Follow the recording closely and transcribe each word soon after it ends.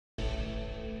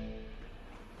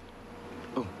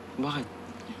Bakit?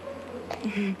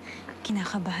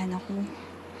 Kinakabahan ako.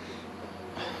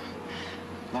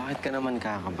 Bakit ka naman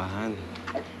kakabahan?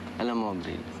 Alam mo,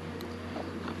 Abril,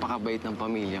 napakabait ng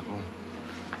pamilya ko.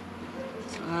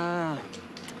 Saka,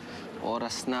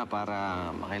 oras na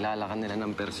para makilala ka nila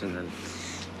ng personal.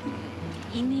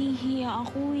 Hinahihiya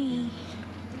ako eh.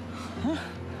 Ha?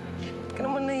 Ba't ka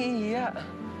naman nahihiya?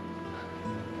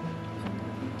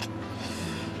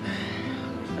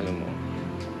 Alam mo,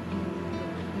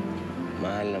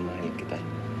 mahal na mahal kita.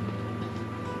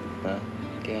 Ha?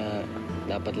 Kaya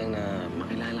dapat lang na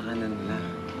makilala ka na nila.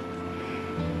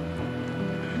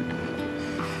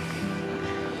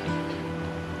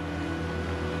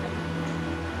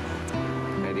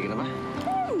 Ready ka na ba?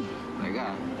 Teka.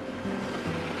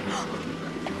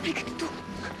 Halika dito.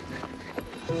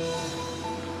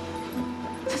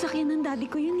 Sasakyan ng daddy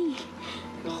ko yun eh.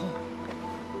 Ako.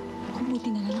 Buti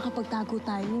na lang nakapagtago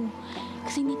tayo.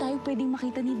 Kasi hindi tayo pwedeng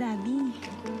makita ni daddy.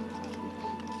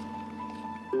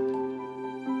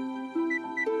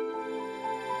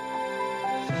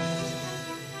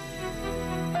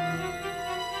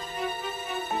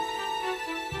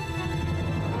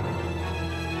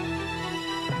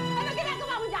 Ano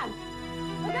ginagawa mo dyan?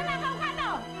 Magnanakaw ka,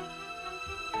 no?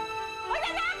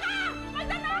 Magnanakaw!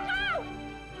 Magnanakaw!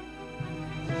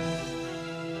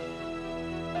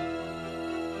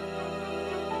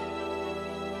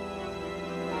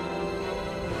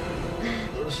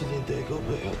 Rosalinda, ikaw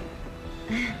ba yun?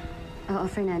 Oo,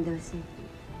 Fernando.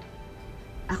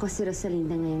 Ako si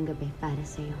Rosalinda ngayong gabi para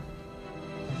sa'yo.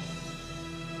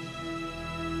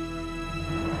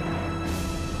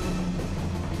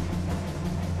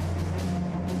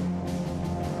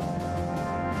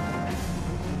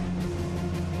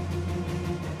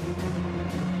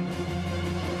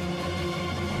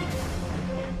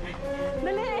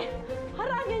 Dali!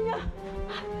 Harangin niyo!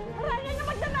 Harangin niyo!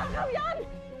 Magnanakaw yan!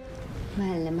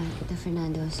 Mahal na mahal kita,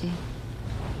 Fernando Jose.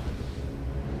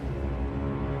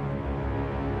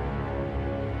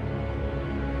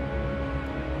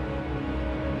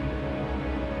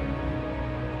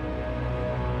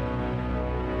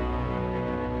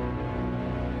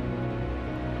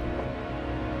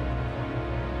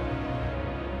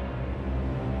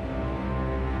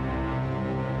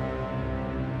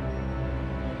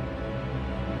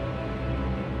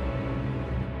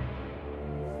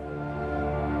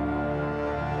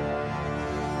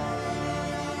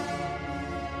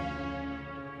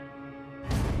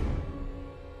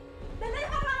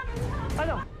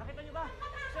 Ano? Nakita niyo ba?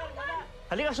 Sir, wala.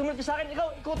 Halika, sumunod ka sa akin. Ikaw,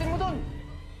 ikutin mo doon.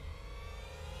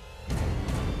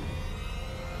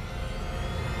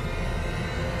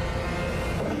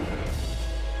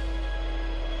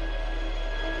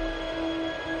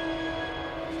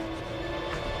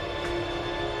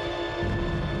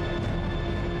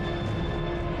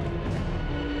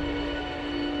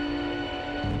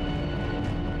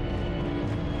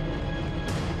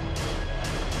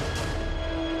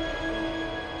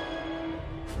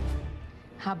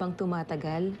 Habang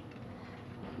tumatagal,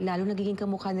 lalo nagiging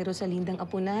kamukha ni Rosalinda ang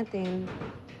apo natin.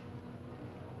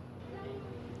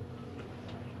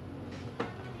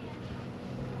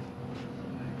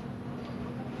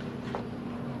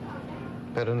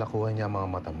 Pero nakuha niya ang mga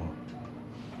mata mo.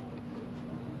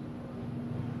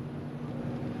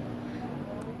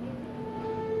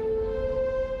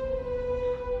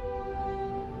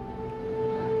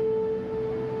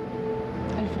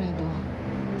 Alfredo.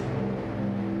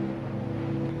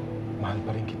 Mahal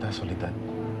pa rin kita, Soledad.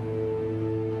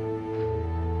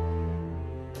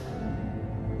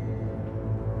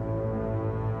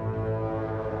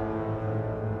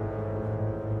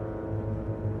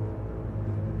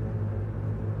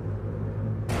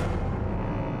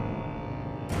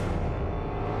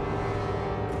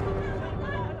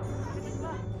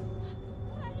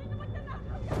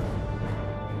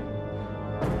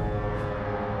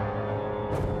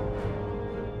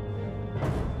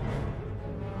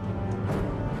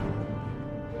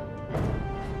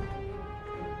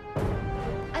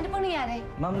 Ano pong nangyari?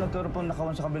 Ma'am, nagkaroon pong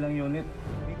nakawan sa kabilang unit.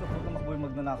 Dito po tumakbo yung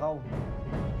magnanakaw.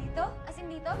 Dito? As in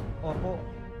dito? Opo.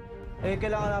 Eh,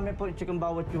 kailangan namin po i-check ang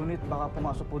bawat unit. Baka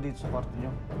pumasok po dito sa kwarto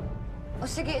niyo. O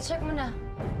sige, i-check mo na.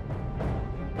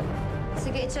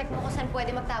 Sige, i-check mo kung saan pwede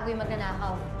magtago yung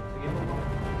magnanakaw. Sige po.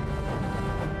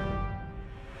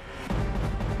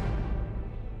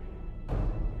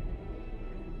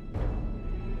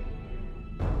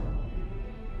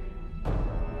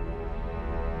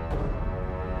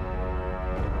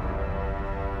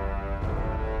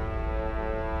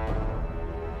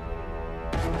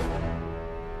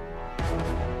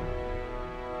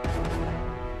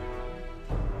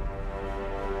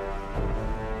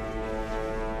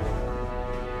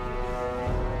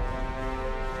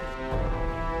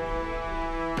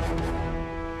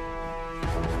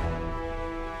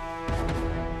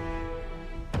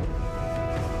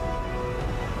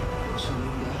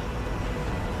 Rosalinda.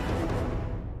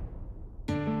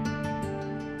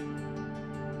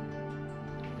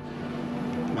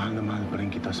 Mahal na mahal pa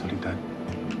rin kita, Soledad.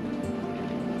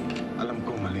 Alam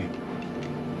ko mali.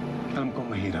 Alam ko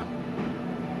mahirap.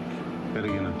 Pero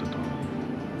yun ang totoo.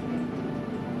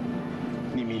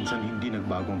 Ni minsan hindi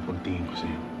nagbago ang pagtingin ko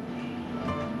sa'yo.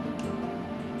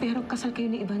 Pero kasal kayo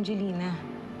ni Evangelina.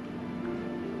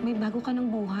 May bago ka ng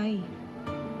buhay.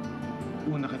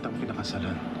 Una kitang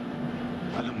pinakasalan.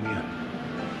 Alam mo yan.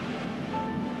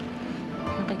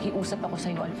 Nakikiusap ako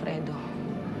sa'yo, Alfredo.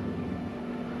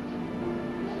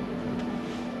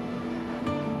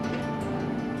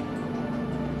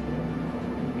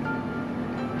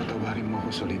 Patawarin mo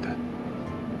ako, Soledad.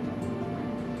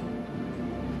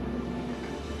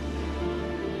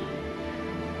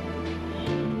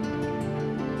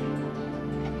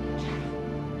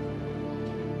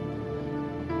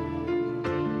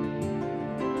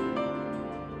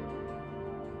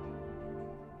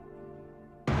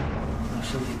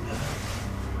 Rosalinda.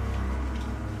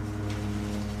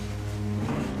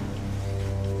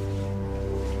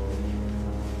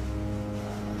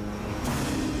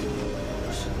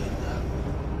 Rosalinda.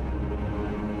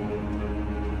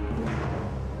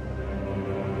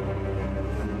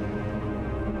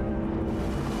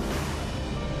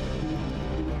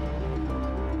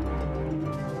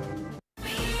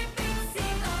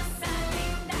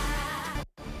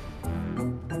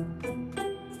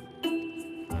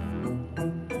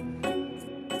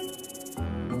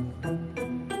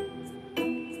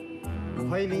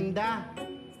 Hoy, Linda.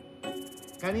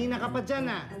 Kanina ka pa dyan,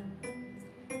 ah.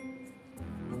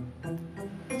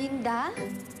 Linda?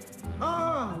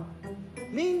 Oo,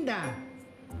 Linda.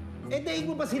 Eh, daig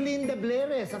mo pa si Linda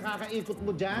Blair, eh, sa kakaikot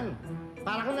mo dyan.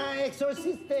 Para ka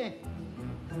na-exorcist, eh.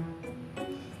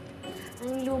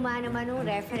 Ang luma naman ng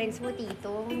reference mo,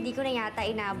 Tito. Hindi ko na yata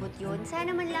inabot yun.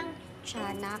 Sana man lang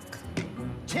tiyanak.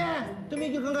 Che!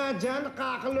 Tumigil ka nga dyan.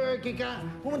 Nakakalurky ka.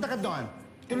 Pumunta ka doon.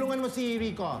 Tulungan mo si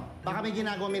Rico. Baka may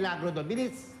ginagawa milagro doon.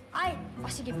 Bilis! Ay! O,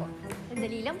 sige po.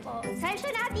 Sandali lang po. Saan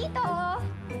siya na, Tito?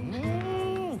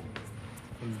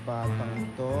 Ang batang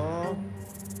ito.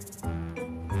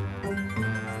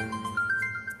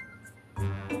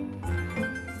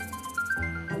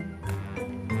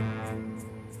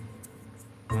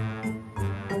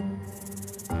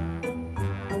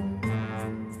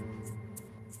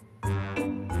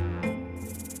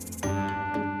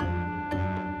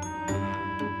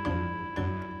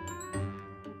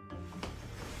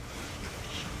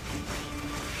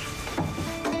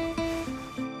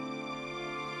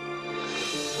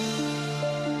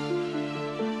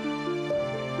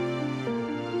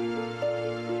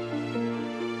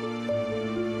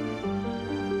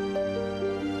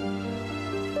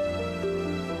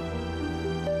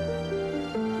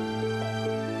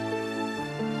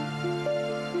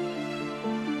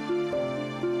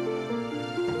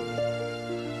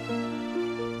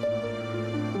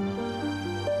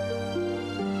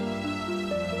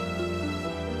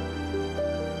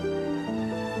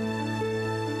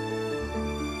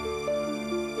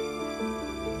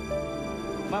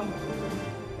 Ma'am,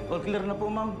 all clear na po,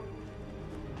 ma'am.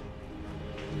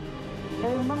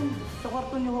 Eh, ma'am, sa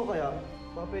kwarto niyo ho kaya?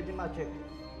 Baka pwede ma-check.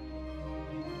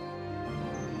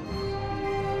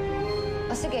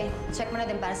 O sige, check mo na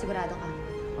din para sigurado ka.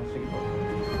 Ah, sige po.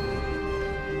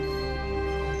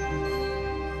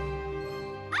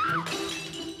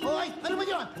 Hoy! Ano ba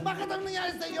yun? Bakit ano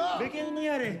nangyari sa iyo? Becky, ano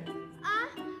nangyari?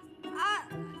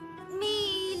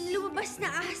 May lumabas na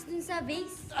ahas dun sa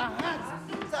vase. Ahas?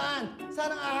 Saan?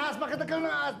 Saan ang ahas? Bakit nagkaroon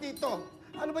ng ahas dito?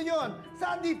 Ano ba yun?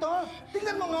 Saan dito?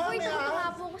 Tingnan mo nga, Uy, may takot nga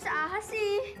ahas. po ako sa ahas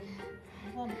eh.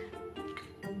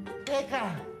 Teka.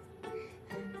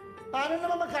 Paano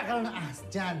naman magkakaroon ng ahas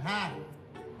dyan, ha?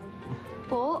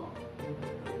 Po?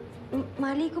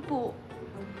 Mali ko po.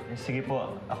 Eh, sige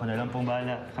po, ako na lang pong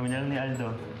bahala. Kami na lang ni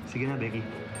Aldo. Sige na, Becky.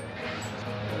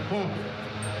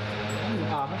 Ano,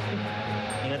 ahas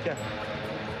eh? Ingat ka.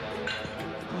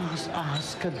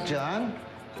 Ahas ka dyan?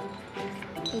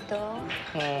 Tito?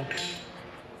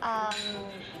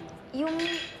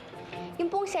 Yung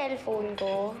pong cellphone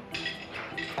ko.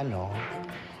 Ano?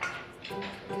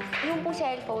 Yung pong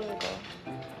cellphone ko.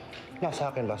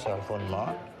 Nasa akin ba cellphone mo?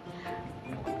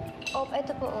 Oh,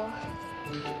 eto po, oh.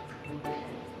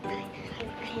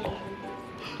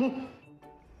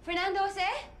 Fernando Jose?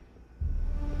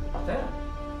 Sir?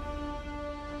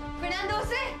 Fernando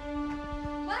Jose?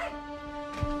 What?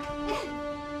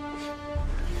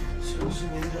 Si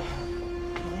Rosalinda.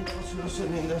 Nakita ko si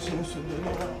Rosalinda. Sinusunod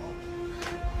niya ako.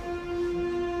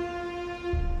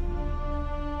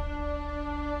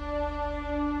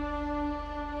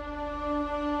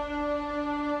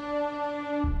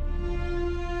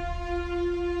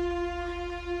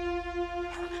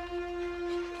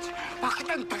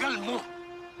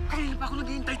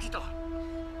 naghihintay dito?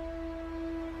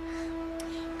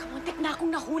 Kamuntik na akong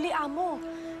nahuli, amo.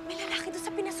 May lalaki doon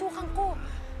sa pinasukan ko.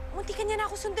 Muntikan niya na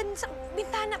ako sundan sa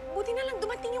bintana. Buti na lang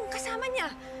dumating yung kasama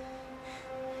niya.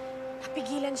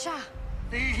 Napigilan siya.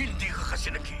 Eh, hindi ka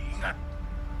kasi nag-iingat.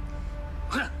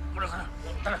 Muna ka na.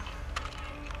 Tara.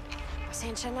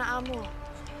 Pasensya na, amo.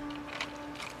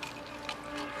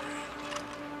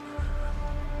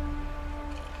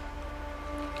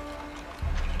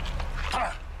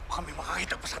 Tara! Baka may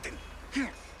makakita pa sa atin.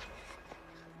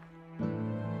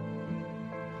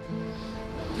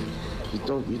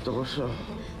 Kitang-kita ko siya.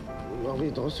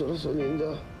 Nakita ko si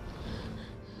Rosalinda.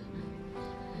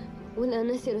 Wala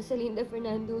na si Rosalinda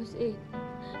Fernandez eh.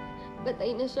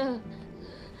 Patay na siya.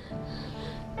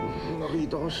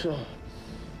 Nakita ko siya.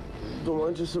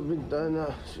 Dumaan siya sa bintana.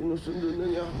 Sinusundan na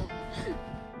niya ako.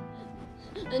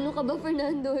 Ano ka ba,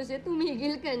 Fernandez?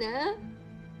 Tumigil ka na?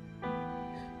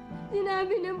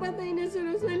 Sinabi ng patay na si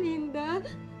Rosalinda.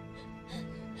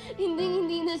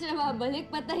 Hindi na siya babalik.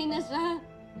 Patay na siya.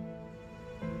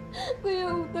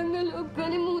 Kaya utang na loob,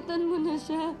 kalimutan mo na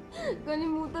siya.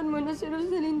 Kalimutan mo na si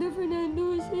Rosalinda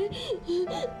Fernandez.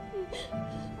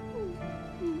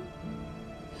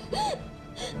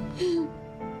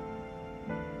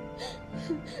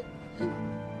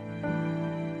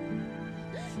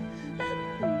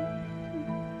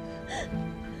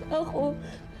 Ako,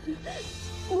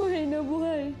 buhay na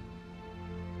buhay.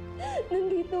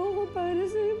 Nandito ako para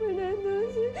sa'yo,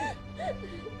 Fernandez.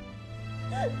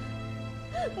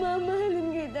 Mamahalin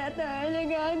kita at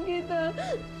aalagaan kita.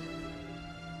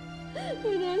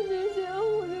 Fernandez,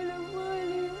 ako na lang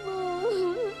mahalin mo.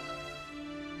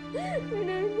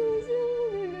 Fernandez,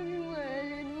 ako na lang yung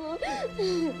mahalin mo.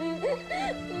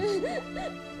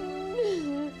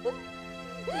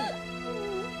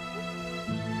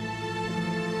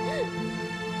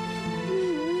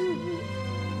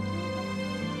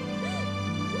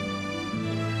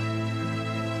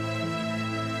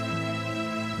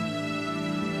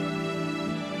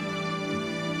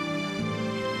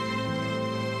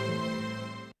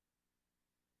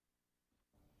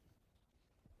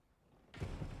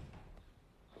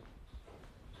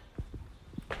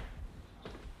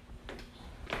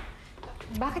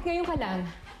 Bakit ngayon ka lang?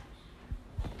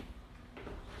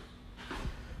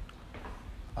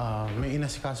 May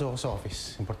inasikaso ako sa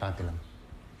office. Importante lang.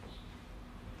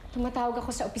 Tumatawag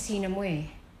ako sa opisina mo eh.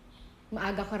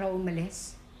 Maaga ka raw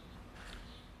umalis.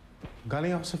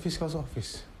 Galing ako sa fiscal's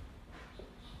office.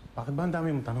 Bakit ba ang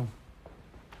dami mong tanong?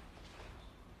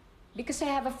 Because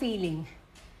I have a feeling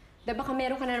na baka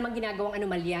meron ka na namang ginagawang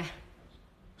anomalya.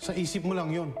 Sa isip mo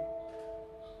lang yon.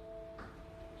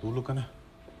 Tulog ka na.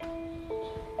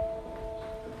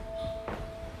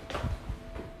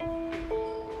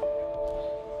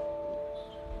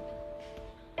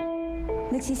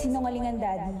 Nagsisinungaling ang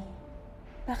daddy.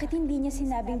 Bakit hindi niya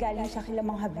sinabing galing siya kila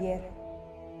Mang Javier?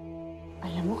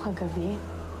 Alam mo, kagabi,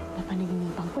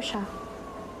 napanaginipan ko siya.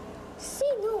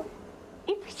 Sino?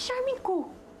 Prince Charming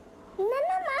ko. Na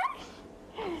naman?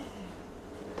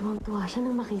 Tuwang-tuwa siya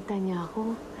nang makita niya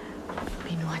ako.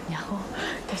 Pinuhat niya ako.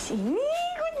 Tapos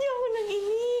inikot niya ako ng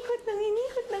inikot.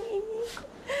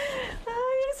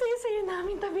 Ay, ang saya-saya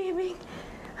namin, tabibing.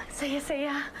 Ang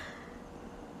saya-saya.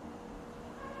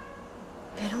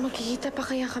 Pero magkikita pa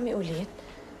kaya kami ulit?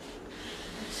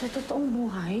 Sa totoong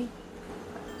buhay?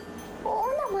 Oo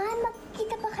naman,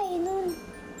 magkikita pa kayo nun.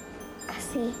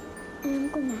 Kasi, alam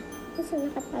ko na, gusto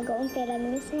nakatago ang pera ni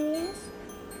Miss Reyes.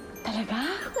 Talaga?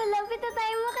 Malapit na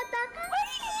tayo makataka.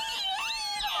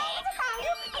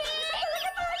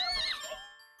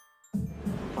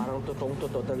 Parang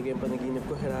totoong-totoo talaga yung panaginip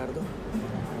ko, Gerardo.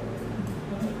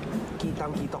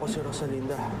 Kitang-kita ko si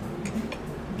Rosalinda.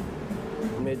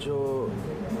 Medyo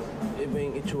iba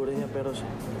yung itsura niya, pero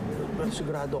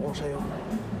sigurado akong siya yun.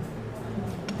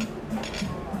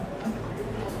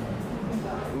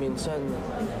 Minsan,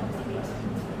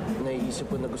 naiisip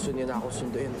ko na gusto niya na akong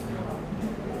sunduin.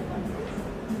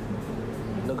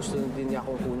 Na gusto na din niya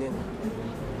akong kunin.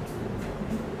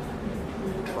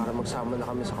 Para magsama na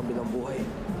kami sa kabilang buhay.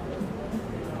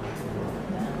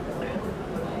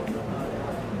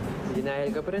 Denial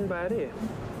ka pa rin, pare.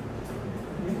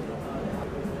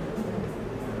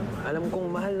 Alam kong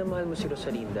mahal na mahal mo si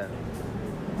Rosalinda.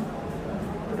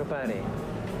 Pero pare,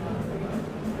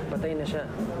 patay na siya.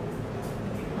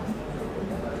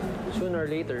 Sooner or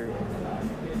later,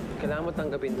 kailangan mo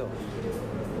tanggapin to.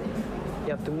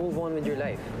 You have to move on with your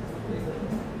life.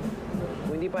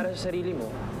 Kung hindi para sa sarili mo,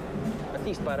 at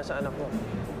least para sa anak mo.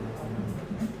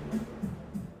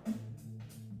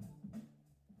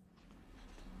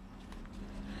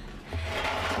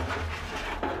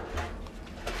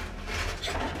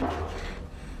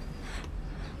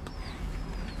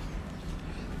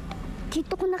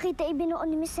 Dito ko nakita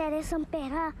ibinuon ni Miss Ceres ang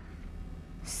pera.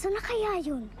 Saan na kaya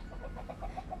yun?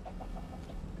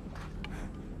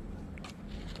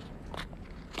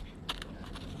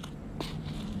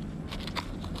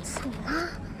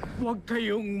 Huwag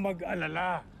kayong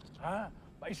mag-alala. Ha?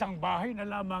 Isang bahay na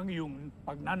lamang yung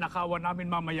pagnanakawan namin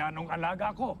mamaya ng alaga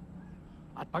ko.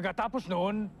 At pagkatapos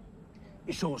noon,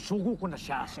 isusugo ko na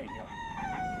siya sa inyo.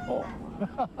 Oh.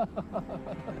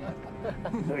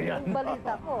 Ayan.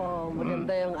 Balita ko,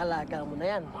 maganda yung alaga mo na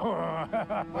yan.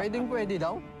 Pwedeng-pwede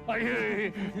daw? Ay,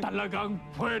 talagang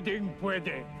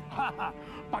pwedeng-pwede.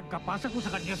 Pagkapasa ko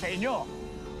sa kanya sa inyo,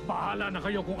 bahala na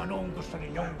kayo kung ano ang gusto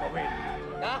ninyong gawin.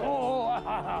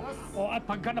 Oo, at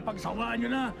pagka napagsawaan nyo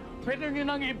na, pwede nyo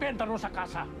nang ibenta ro sa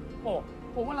kasa.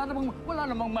 Wala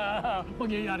namang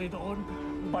mangyayari doon.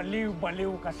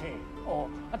 Baliw-baliw kasi.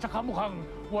 At saka mukhang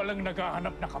walang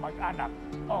naghahanap na kamag-anak.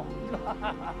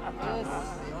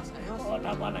 Ayos.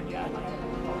 Tama lang yan.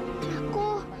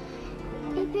 Ako,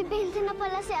 ipibenta na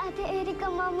pala si Ate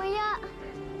Erika mamaya.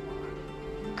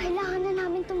 Kailangan na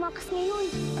namin tumakas ngayon.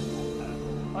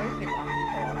 Ay, di ba?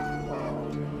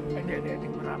 Hindi,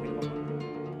 marami mo.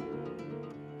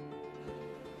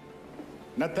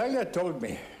 Natalia told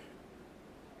me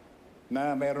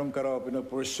na meron ka raw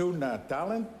pinupursue na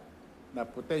talent, na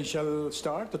potential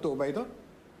star. Totoo ba ito?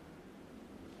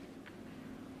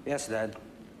 Yes, Dad.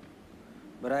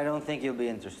 But I don't think you'll be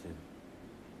interested.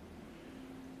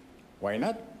 Why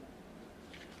not?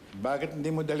 Bakit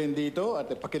hindi mo dalhin dito at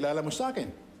ipakilala mo sa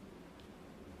akin?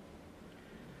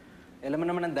 Alam mo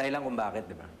naman ang dahilan kung bakit,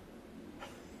 di ba?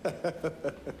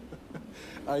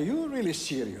 Are you really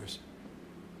serious?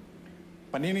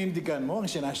 Paninindigan mo ang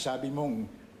sinasabi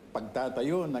mong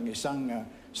pagtatayo ng isang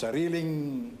sariling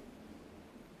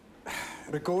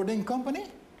recording company?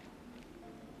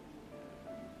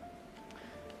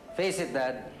 Face it,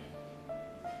 Dad.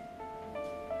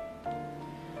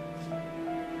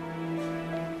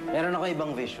 Meron ako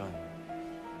ibang vision.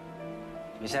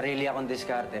 May sarili akong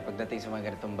diskarte pagdating sa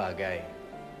mga ganitong bagay.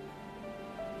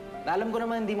 Na alam ko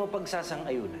naman hindi mo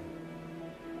pagsasang-ayunan.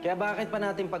 Kaya bakit pa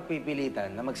natin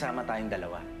pagpipilitan na magsama tayong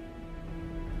dalawa?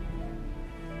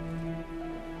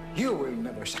 You will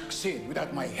never succeed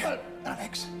without my help,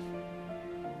 Alex.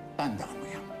 Tandaan mo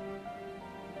yan.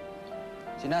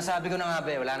 Sinasabi ko na nga,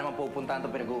 be, wala namang pupuntahan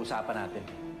itong pinag-uusapan natin.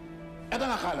 At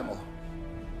ang akala mo,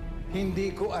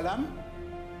 hindi ko alam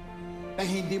na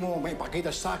hindi mo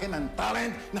maipakita sa akin ang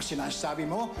talent na sinasabi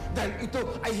mo dahil ito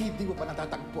ay hindi mo pa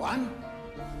natatagpuan?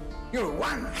 You're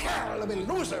one hell of a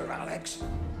loser, Alex.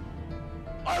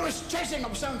 Always chasing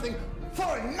of something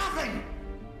for nothing.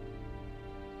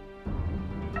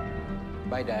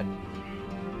 Bye, Dad.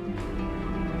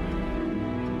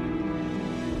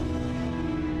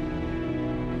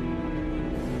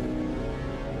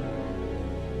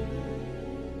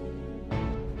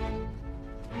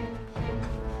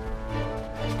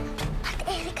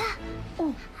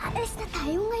 Aalis na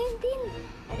tayo ngayon din.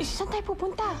 Saan tayo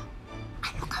pupunta?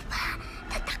 Ano ka ba?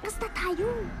 Tatakas na tayo.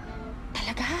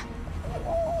 Talaga?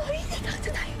 Oo, tatakas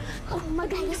na tayo.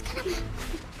 Mag-ayos ka naman.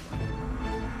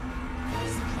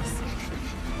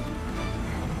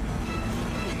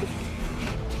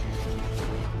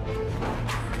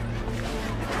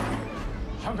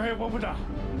 Saan kayo pupunta?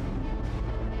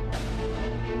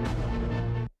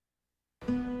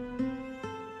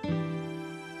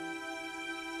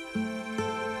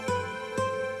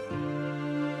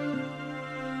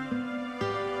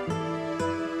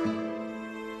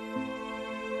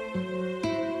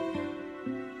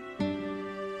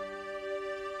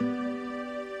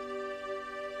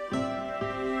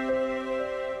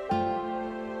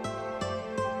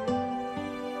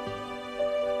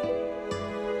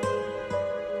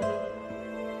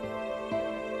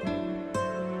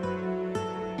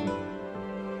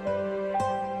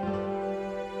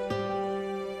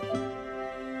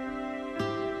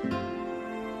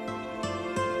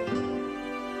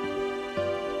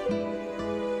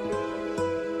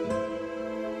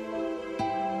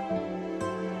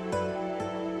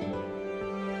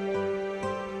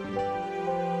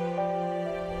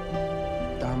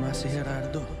 Tama si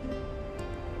Gerardo.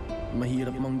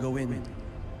 Mahirap mang gawin.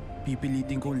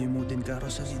 Pipilitin kong limutin ka,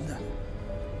 Rosalinda.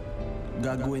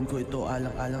 Gagawin ko ito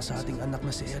alang-alang sa ating anak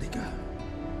na si Erika.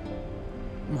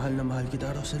 Mahal na mahal kita,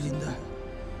 Rosalinda.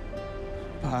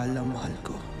 Paalam, mahal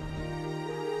ko.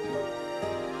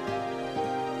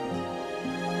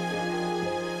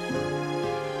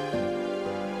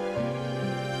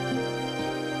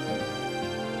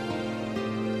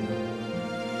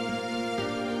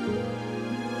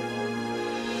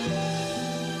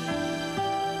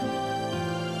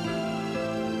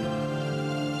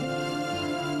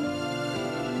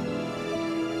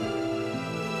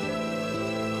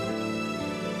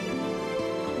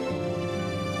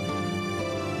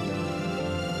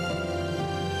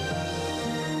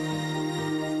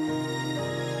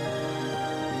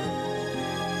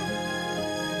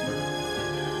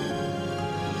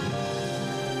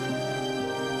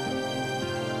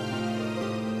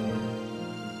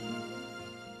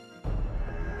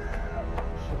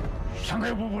 Saan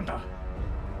kayo pupunta?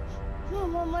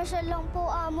 Mamamasyal lang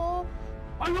po, Amo.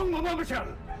 Anong mamamasyal?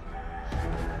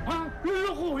 Ha?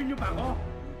 Lulukuhin niyo pa ako?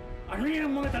 Ano yun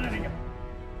ang mga tala ninyo?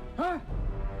 Ha?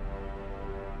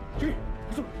 Sige,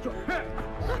 pasok, pasok.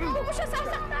 Hindi ko siya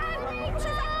sasaktan! Hindi ko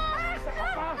siya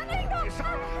sasaktan! Ano ito?